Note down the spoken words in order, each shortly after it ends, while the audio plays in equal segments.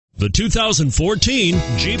The 2014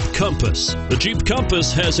 Jeep Compass. The Jeep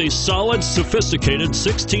Compass has a solid, sophisticated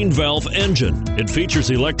 16-valve engine. It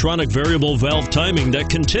features electronic variable valve timing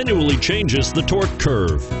that continually changes the torque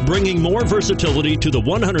curve, bringing more versatility to the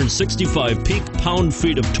 165 peak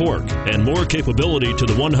pound-feet of torque and more capability to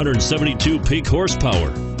the 172 peak horsepower,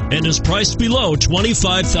 and is priced below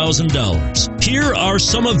 $25,000. Here are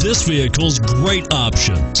some of this vehicle's great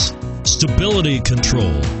options: stability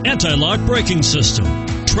control, anti-lock braking system,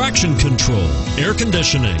 traction control, air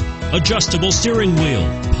conditioning, adjustable steering wheel,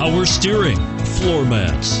 power steering, floor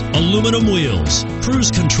mats, aluminum wheels, cruise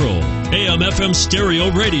control, AM/FM stereo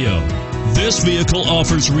radio. This vehicle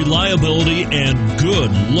offers reliability and good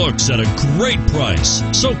looks at a great price.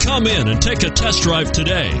 So come in and take a test drive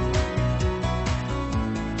today.